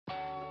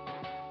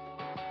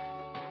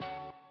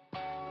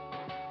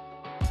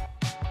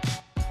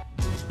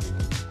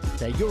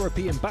they're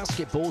European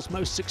basketball's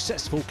most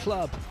successful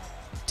club.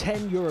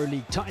 10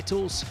 EuroLeague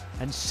titles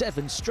and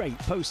 7 straight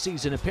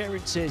postseason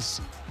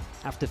appearances.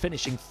 After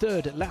finishing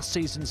third at last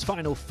season's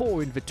Final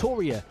Four in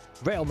Vitoria,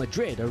 Real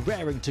Madrid are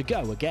raring to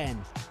go again.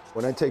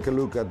 When I take a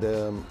look at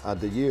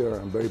the year,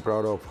 I'm very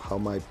proud of how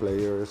my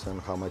players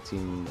and how my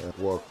team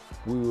worked.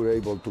 We were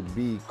able to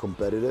be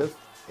competitive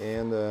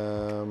and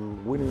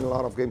winning a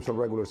lot of games on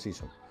regular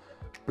season.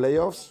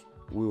 Playoffs,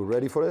 we were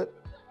ready for it,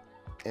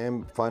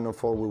 and Final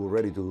Four, we were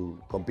ready to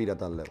compete at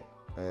that level.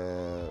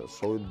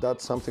 So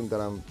that's something that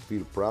I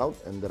feel proud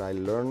and that I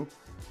learned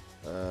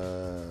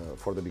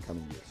for the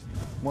becoming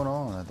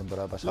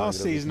years.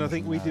 Last season, I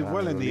think we did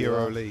well in the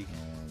EuroLeague.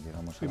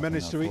 We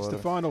managed to reach the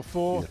Final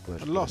Four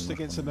and lost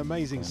against an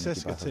amazing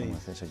CSKA team.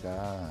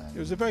 It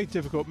was a very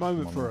difficult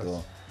moment for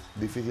us.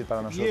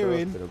 Year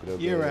in,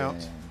 year out,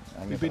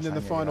 we've been in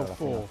the Final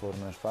Four.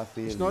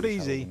 It's not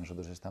easy,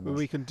 but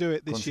we can do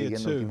it this year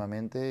too.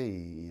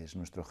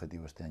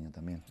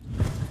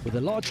 With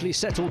a largely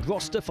settled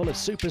roster full of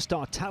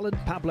superstar talent,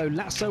 Pablo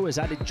Lasso has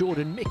added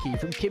Jordan Mickey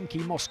from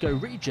Khimki Moscow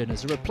region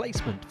as a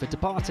replacement for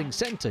departing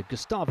centre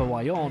Gustavo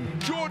Ayon.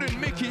 Jordan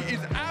Mickey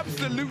is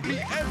absolutely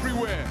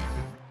everywhere.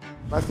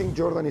 I think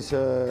Jordan is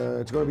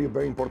it's going to be a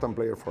very important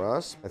player for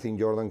us. I think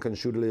Jordan can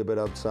shoot a little bit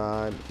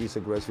outside. He's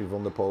aggressive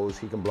on the post.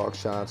 He can block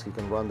shots. He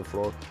can run the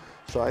floor.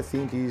 So I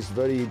think he's a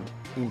very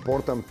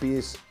important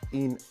piece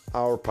in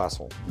our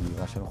puzzle.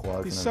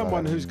 He's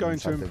someone who's going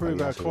to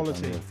improve our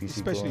quality,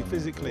 especially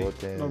physically,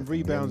 on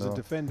rebounds and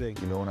defending.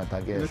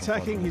 In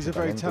attacking, he's a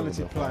very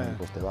talented player.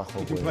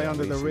 He can play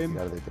under the rim.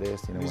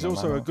 He's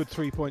also a good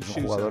three-point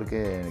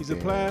shooter. He's a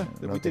player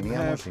that we didn't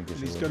have, and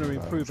he's going to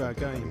improve our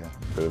game.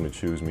 For them to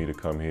choose me to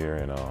come here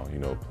and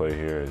play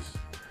here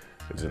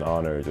is an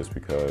honor, just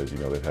because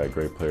they've had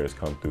great players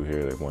come through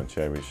here. They've won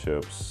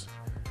championships,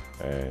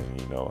 and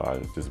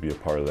just be a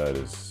part of that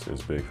is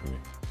big for me.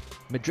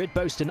 Madrid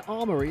boast an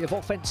armoury of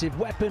offensive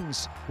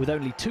weapons, with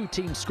only 2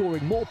 teams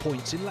scoring more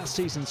points in last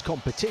season's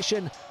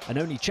competition, and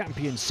only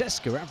champion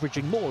CSKA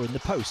averaging more in the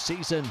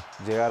post-season.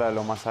 We are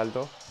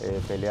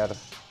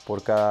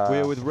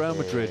with Real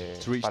Madrid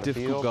to reach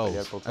difficult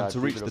goals and to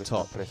reach the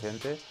top.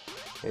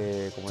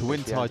 To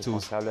win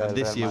titles, and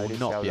this year will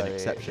not be an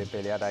exception.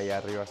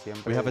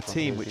 We have a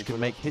team which can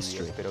make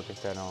history.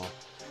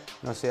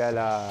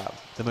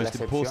 The most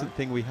important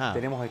thing we have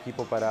is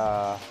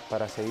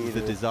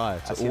the desire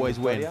to always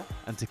win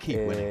and to keep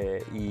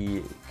winning.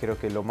 Y creo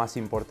que lo más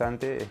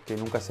importante es que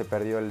nunca se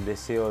perdió el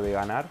deseo de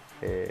ganar,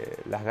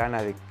 las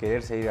ganas de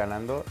querer seguir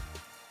ganando.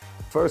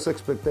 First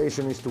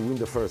expectation is to win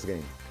the first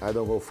game. I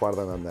don't go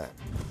farther than that.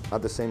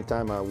 At the same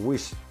time, I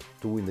wish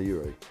to win the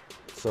EuroLeague.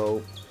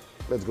 So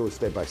let's go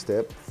step by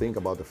step, think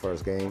about the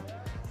first game,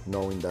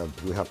 knowing that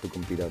we have to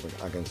compete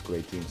against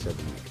great teams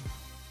every week.